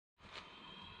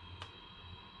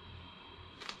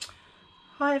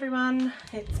Hi everyone,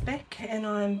 it's Beck and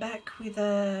I'm back with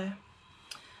a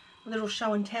little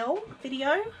show and tell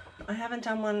video. I haven't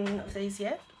done one of these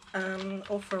yet,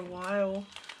 or for a while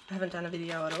I haven't done a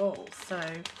video at all. So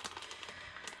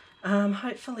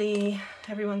hopefully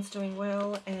everyone's doing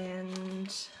well,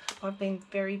 and I've been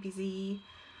very busy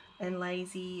and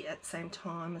lazy at the same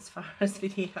time as far as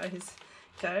videos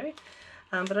go.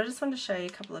 But I just wanted to show you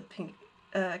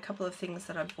a couple of things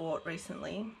that I bought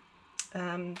recently.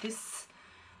 This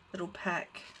little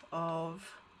pack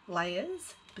of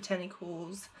layers,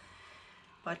 botanicals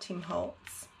by Tim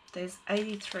Holtz. There's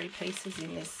 83 pieces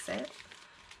in this set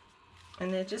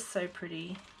and they're just so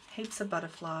pretty. Heaps of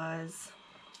butterflies,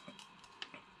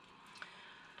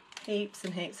 heaps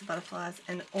and heaps of butterflies,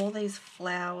 and all these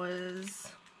flowers.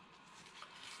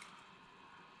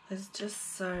 There's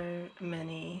just so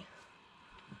many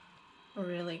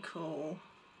really cool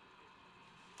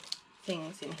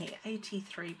things in here.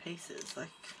 83 pieces, like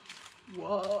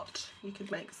what? You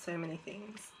could make so many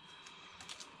things.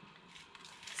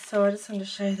 So I just wanted to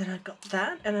show you that I got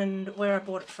that and where I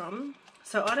bought it from.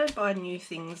 So I don't buy new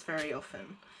things very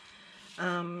often.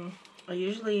 I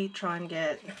usually try and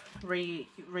get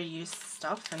reused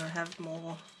stuff, and I have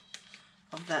more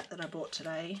of that I bought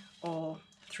today, or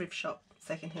thrift shop,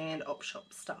 secondhand, op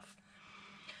shop stuff.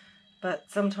 But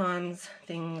sometimes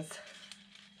things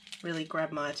really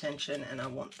grab my attention and I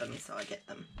want them, so I get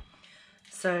them.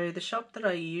 So the shop that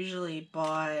I usually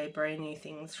buy brand new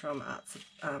things from,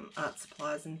 art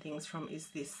supplies and things from, is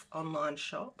this online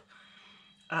shop,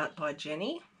 Art by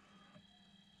Jenny.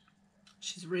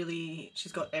 She's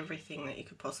got everything that you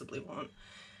could possibly want.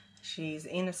 She's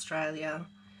in Australia,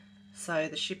 so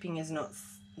the shipping is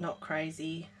not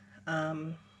crazy.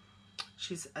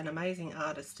 She's an amazing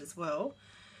artist as well.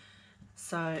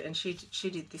 So, and she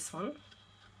did this one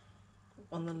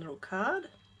on the little card.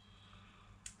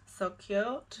 So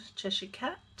cute, Cheshire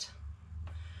Cat.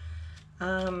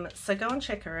 So go and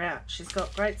check her out. She's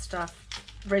got great stuff,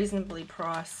 reasonably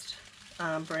priced,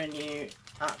 brand new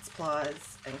art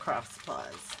supplies and craft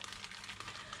supplies.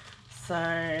 So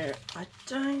I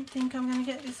don't think I'm going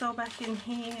to get this all back in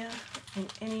here in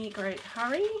any great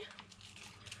hurry,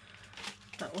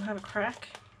 but we'll have a crack.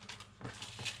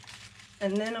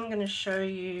 And then I'm going to show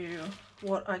you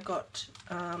what I got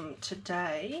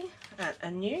today at a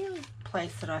new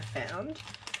place that I found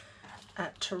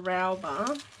at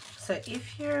Taralba. So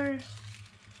if you're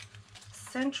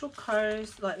Central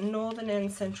Coast, like northern and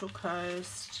Central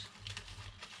Coast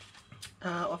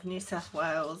of New South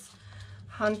Wales,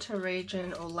 Hunter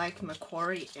region or Lake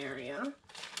Macquarie area,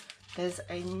 there's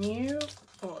a new,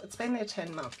 well, it's been there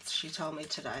 10 months, she told me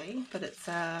today, but it's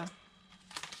a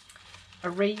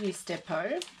reuse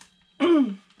depot.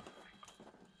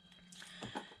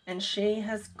 And she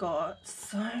has got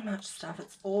so much stuff,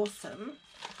 it's awesome.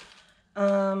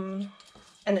 And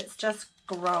it's just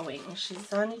growing.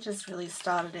 She's only just really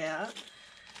started out,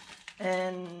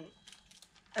 and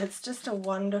it's just a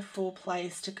wonderful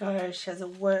place to go. She has a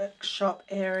workshop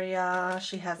area,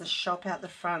 she has a shop out the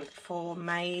front for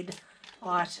made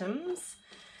items,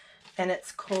 and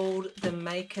it's called The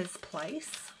Maker's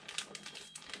Place,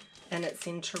 and it's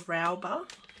in Taralba.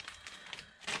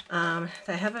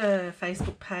 They have a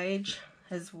Facebook page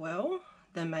as well,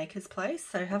 The Maker's Place,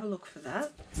 so have a look for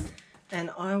that. And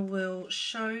I will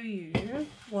show you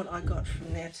what I got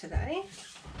from there today.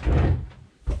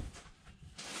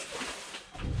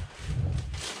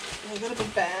 I've got a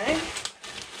big bag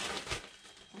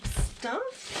of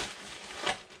stuff.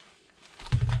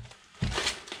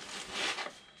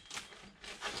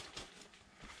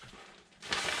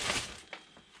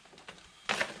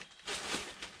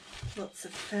 Lots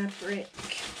of fabric,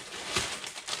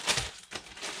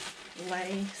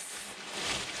 lace,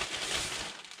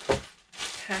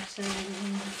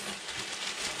 patterns,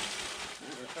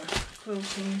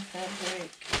 quilting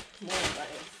fabric, more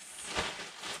lace.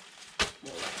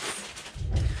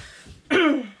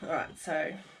 Alright, so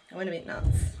I went a bit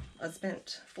nuts. I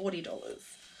spent $40,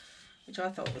 which I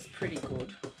thought was pretty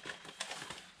good,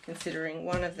 considering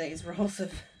one of these rolls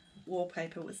of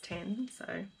wallpaper was 10.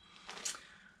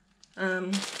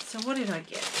 So what did I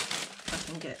get? If I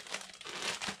can get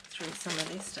through some of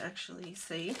this to actually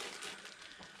see.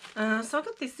 So I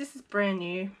got this. This is brand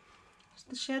new.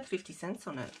 She had 50 cents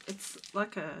on it. It's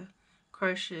like a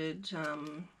crocheted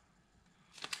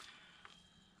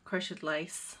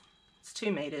lace. It's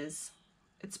 2 meters.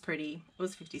 It's pretty. It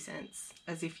was 50 cents.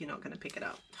 As if you're not going to pick it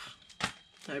up.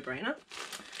 No brainer.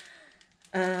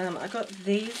 I got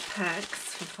these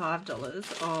packs for $5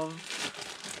 of,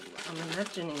 I'm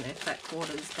imagining they're fat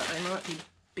quarters, but they might be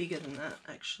bigger than that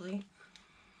actually.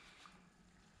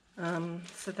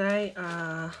 So they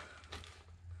are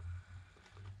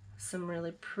some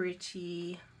really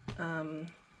pretty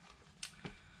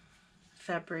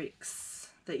fabrics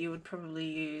that you would probably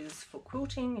use for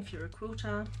quilting if you're a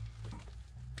quilter,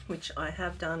 which I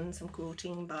have done some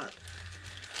quilting, but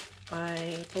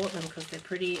I bought them because they're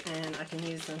pretty and I can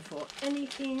use them for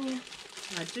anything.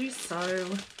 I do sew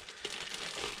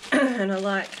and I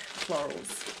like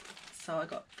florals, so I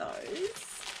got those.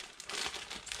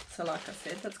 So like I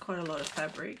said, that's quite a lot of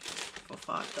fabric for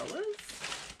 $5.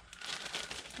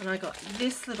 And I got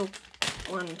this little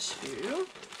one too,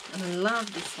 and I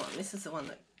love this one. This is the one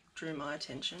that drew my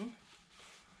attention.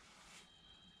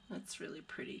 That's really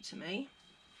pretty to me.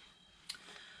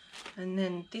 And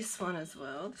then this one as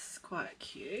well. This is quite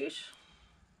cute.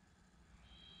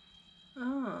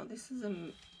 Oh, this is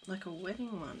like a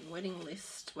wedding one. Wedding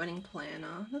list, wedding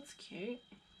planner. That's cute.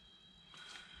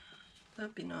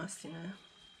 That'd be nice in a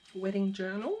wedding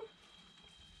journal.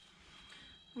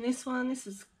 And this one, this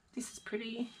is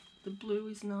pretty. The blue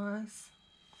is nice.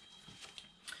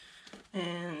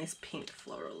 And this pink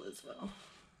floral as well.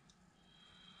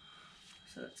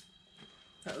 So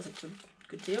that was a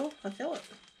good deal, I thought.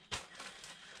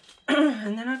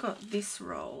 And then I got this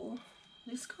roll.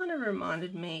 This kind of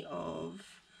reminded me of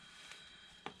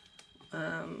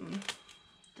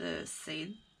the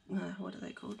seed, what are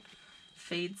they called?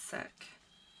 Feed sack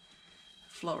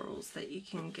florals that you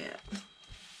can get.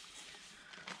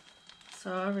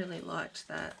 So I really liked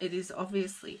that. It is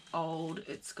obviously old.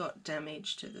 It's got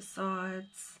damage to the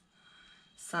sides,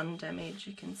 sun damage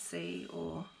you can see,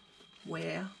 or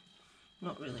wear,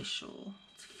 not really sure.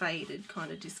 It's faded,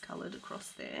 kind of discoloured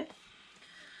across there.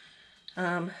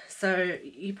 So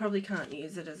you probably can't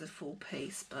use it as a full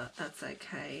piece, but that's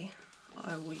okay.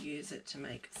 I will use it to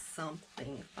make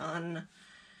something fun.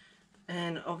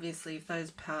 And obviously if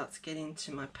those parts get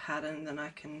into my pattern, then I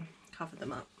can cover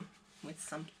them up with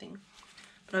something.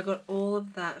 But I got all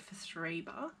of that for $3.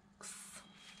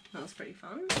 That was pretty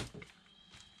fun.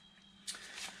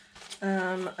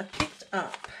 I picked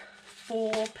up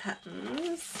 4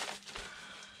 patterns.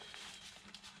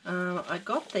 I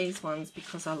got these ones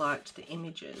because I liked the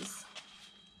images.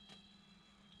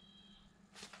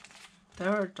 They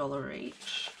were $1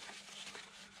 each.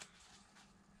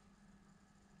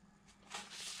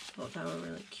 Thought they were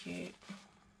really cute.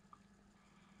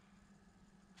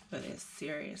 But there's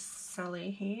Serious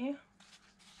Sally here.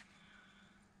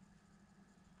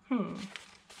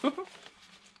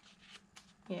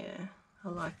 Yeah, I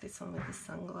like this one with the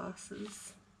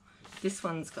sunglasses. This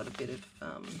one's got a bit of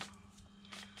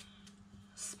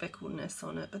speckledness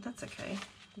on it, but that's okay.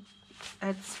 It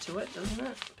adds to it, doesn't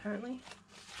it, apparently?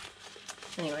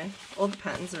 Anyway, all the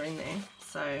patterns are in there,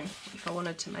 so if I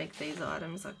wanted to make these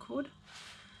items, I could.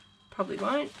 Probably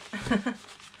won't.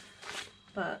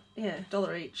 But yeah,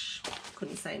 $1 each,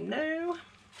 couldn't say no.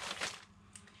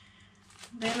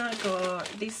 Then I got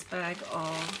this bag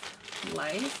of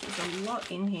lace. There's a lot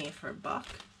in here for $1.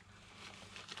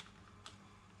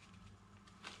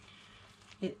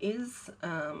 It is,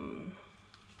 what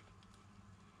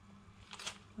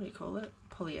do you call it?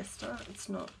 Polyester. It's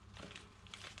not,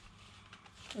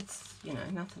 it's, you know,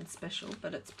 nothing special,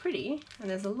 but it's pretty and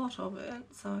there's a lot of it,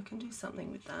 so I can do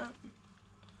something with that.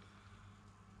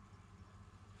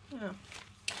 Yeah.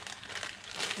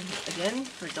 And again,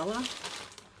 for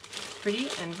 $1. Pretty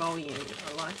and volume.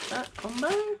 I like that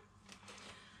combo.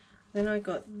 Then I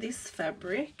got this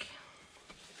fabric.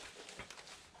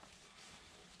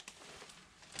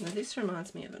 Now this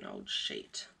reminds me of an old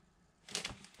sheet,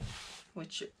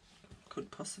 which it could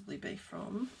possibly be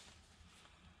from.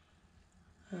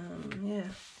 Yeah,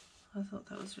 I thought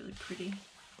that was really pretty.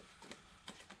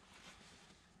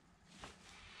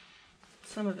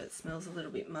 Some of it smells a little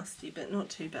bit musty, but not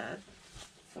too bad.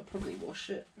 So I'll probably wash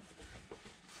it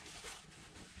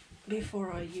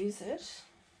before I use it,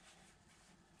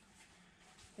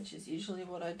 which is usually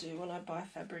what I do when I buy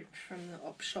fabric from the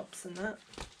op shops and that.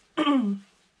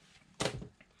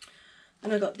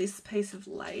 And I got this piece of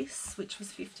lace, which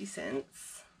was 50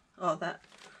 cents. Oh, that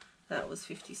was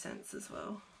 50 cents as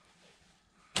well.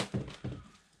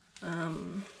 I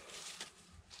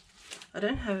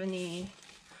don't have any.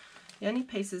 The only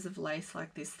pieces of lace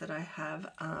like this that I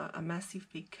have are a massive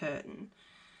big curtain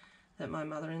that my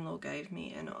mother-in-law gave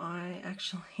me, and I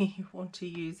actually want to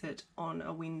use it on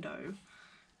a window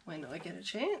when I get a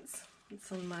chance.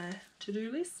 It's on my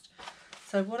to-do list.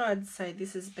 So what I'd say,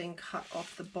 this has been cut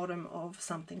off the bottom of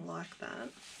something like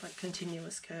that, like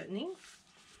continuous curtaining.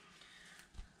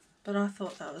 But I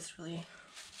thought that was really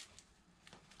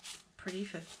pretty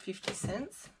for 50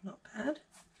 cents, not bad.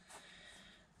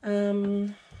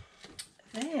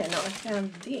 Then I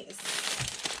found this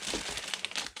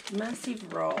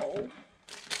massive roll.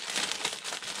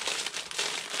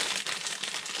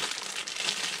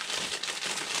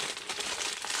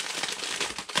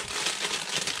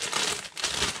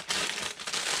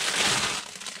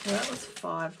 Well, that was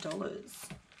 $5.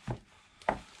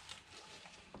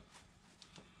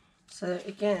 So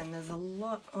again, there's a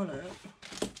lot on it.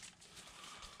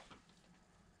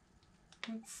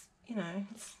 It's, you know,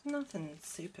 it's nothing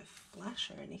super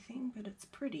flash or anything, but it's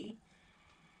pretty.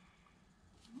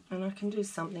 And I can do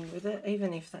something with it,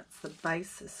 even if that's the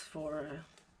basis for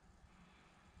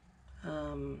a,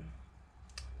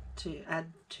 to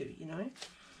add to, you know.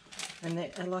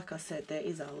 And like I said, there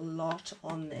is a lot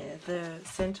on there. The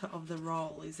center of the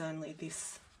roll is only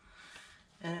this,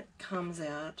 and it comes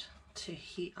out to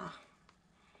here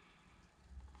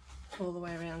all the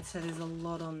way around, so there's a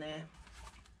lot on there.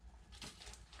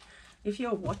 If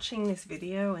you're watching this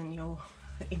video and you're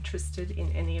interested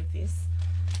in any of this,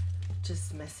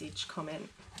 just message, comment.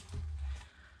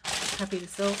 Happy to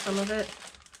sell some of it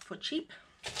for cheap.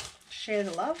 Share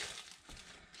the love.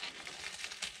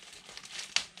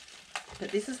 But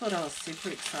this is what I was super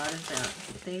excited about,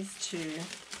 these two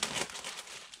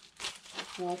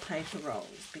wallpaper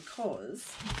rolls,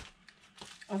 because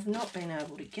I've not been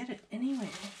able to get it anywhere.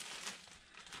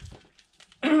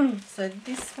 So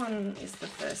this one is the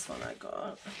first one I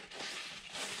got.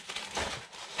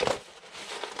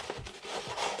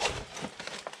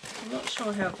 I'm not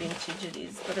sure how vintage it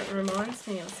is, but it reminds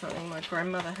me of something my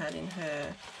grandmother had in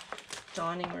her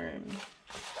dining room.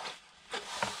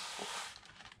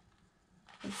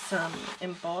 It's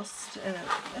embossed, and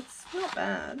it's not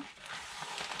bad.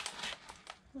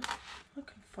 I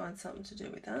could find something to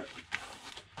do with that.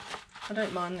 I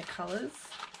don't mind the colours.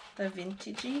 They're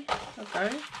vintagey. They'll go.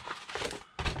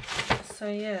 So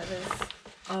yeah, there's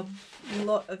a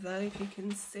lot of that, if you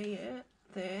can see it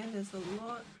there. There's a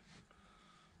lot.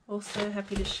 Also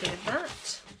happy to share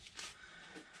that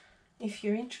if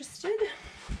you're interested.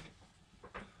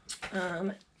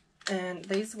 And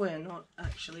these were not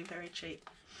actually very cheap.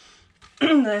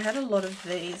 They had a lot of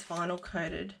these vinyl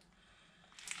coated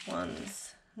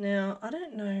ones. Now, I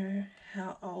don't know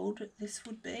how old this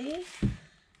would be,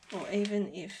 or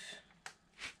even if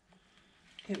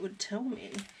it would tell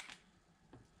me.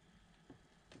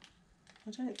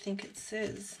 I don't think it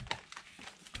says.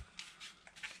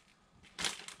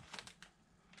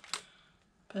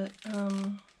 But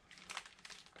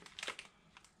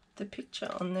the picture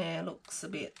on there looks a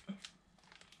bit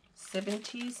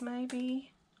 70s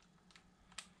maybe.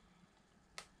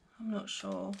 I'm not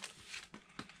sure.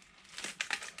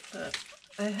 But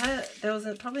there was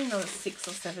probably another 6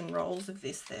 or 7 rolls of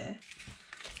this there.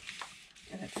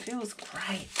 And it feels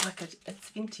great, like it's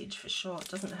vintage for sure. It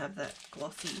doesn't have that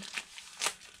glossy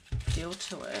feel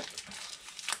to it.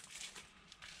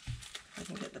 If I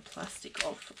can get the plastic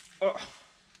off. Oh.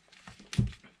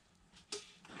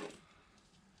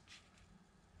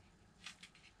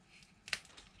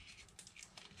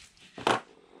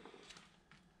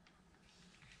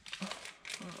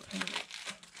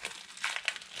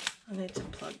 I need to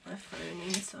plug my phone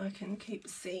in so I can keep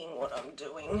seeing what I'm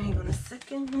doing. Hang on a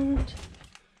second.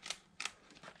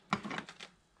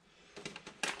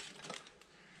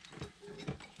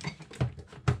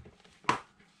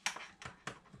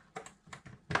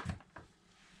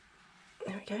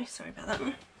 There we go, sorry about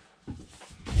that.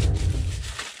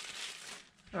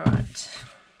 Alright.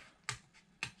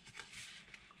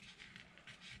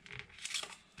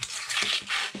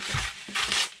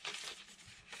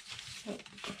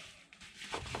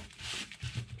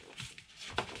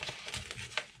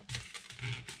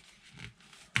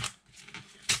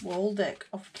 Waldeck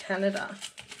of Canada.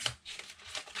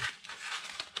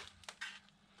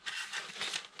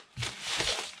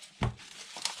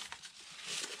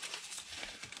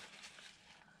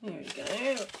 Here we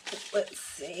go. Let's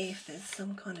see if there's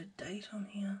some kind of date on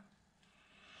here.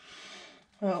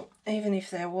 Well, even if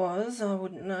there was, I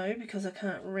wouldn't know because I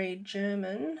can't read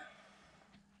German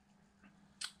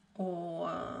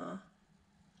or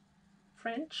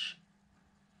French,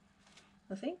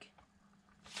 I think.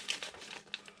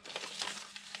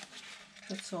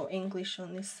 It's all English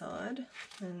on this side,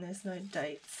 and there's no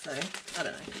dates, so I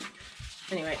don't know.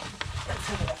 Anyway, let's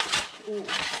have a look. Ooh,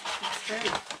 it's very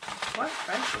quite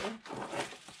fragile.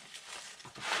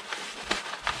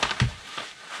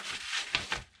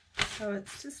 So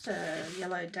it's just a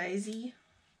yellow daisy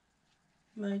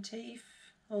motif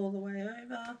all the way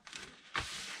over.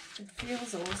 It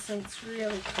feels awesome. It's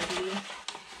really pretty.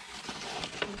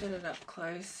 I'll get it up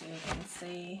close so you can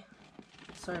see.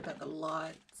 Sorry about the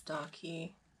light. Dark here.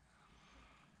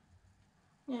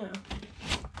 Yeah.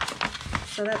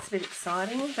 So that's a bit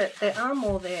exciting, but there are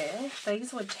more there.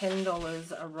 These were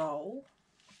 $10 a roll.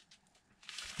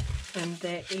 And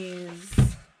there is,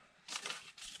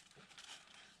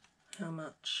 how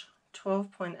much?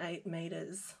 12.8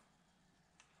 metres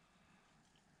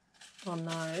on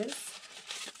those.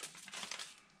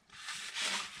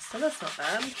 So that's not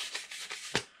bad.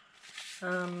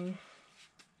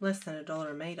 Less than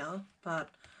 $1 a metre, but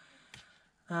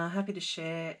happy to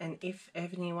share. And if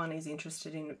anyone is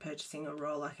interested in purchasing a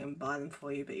roll, I can buy them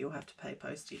for you, but you'll have to pay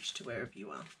postage to wherever you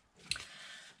are.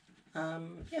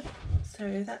 Yeah,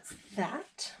 so that's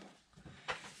that.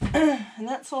 And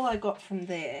that's all I got from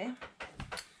there.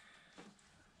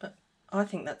 But I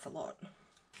think that's a lot.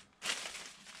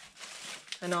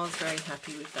 And I was very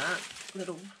happy with that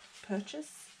little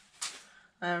purchase.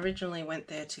 I originally went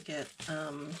there to get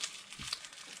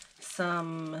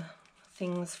some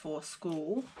things for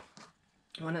school.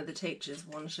 One of the teachers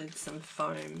wanted some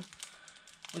foam,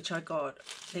 which I got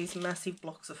these massive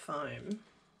blocks of foam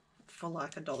for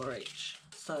like $1 each.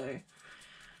 So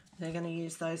they're going to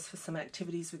use those for some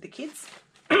activities with the kids.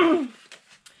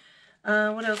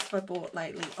 What else have I bought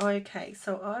lately? Okay,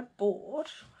 so I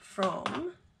bought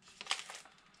from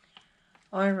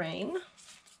Irene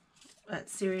at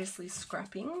Seriously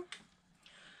Scrapping.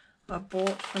 I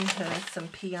bought from her some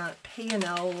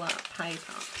pianola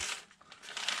paper.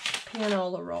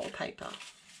 Pianola roll paper.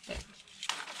 Yeah.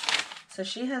 So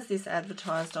she has this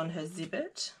advertised on her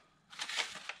Zibbett.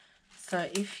 So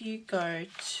if you go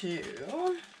to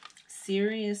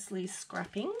Seriously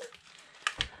Scrapping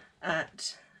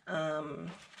at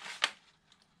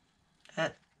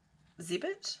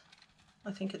Zibbett,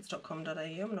 I think it's .com.au,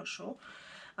 I'm not sure.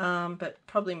 But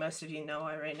probably most of you know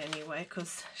Irene anyway,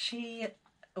 because she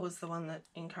was the one that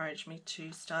encouraged me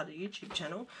to start a YouTube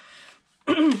channel.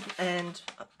 And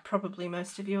probably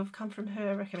most of you have come from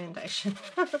her recommendation.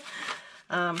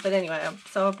 But anyway,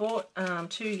 so I bought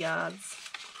 2 yards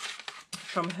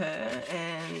from her,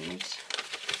 and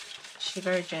she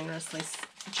very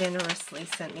generously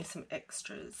sent me some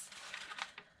extras.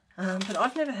 But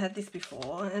I've never had this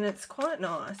before, and it's quite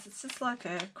nice. It's just like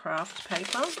a craft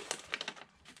paper.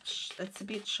 It's a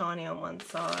bit shiny on one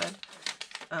side,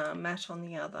 matte on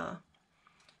the other,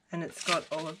 and it's got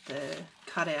all of the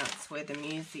cutouts where the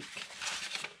music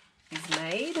is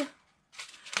made.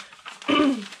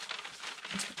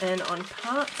 And on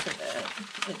parts of it,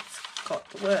 it's got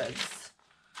the words.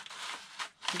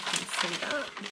 You can see that.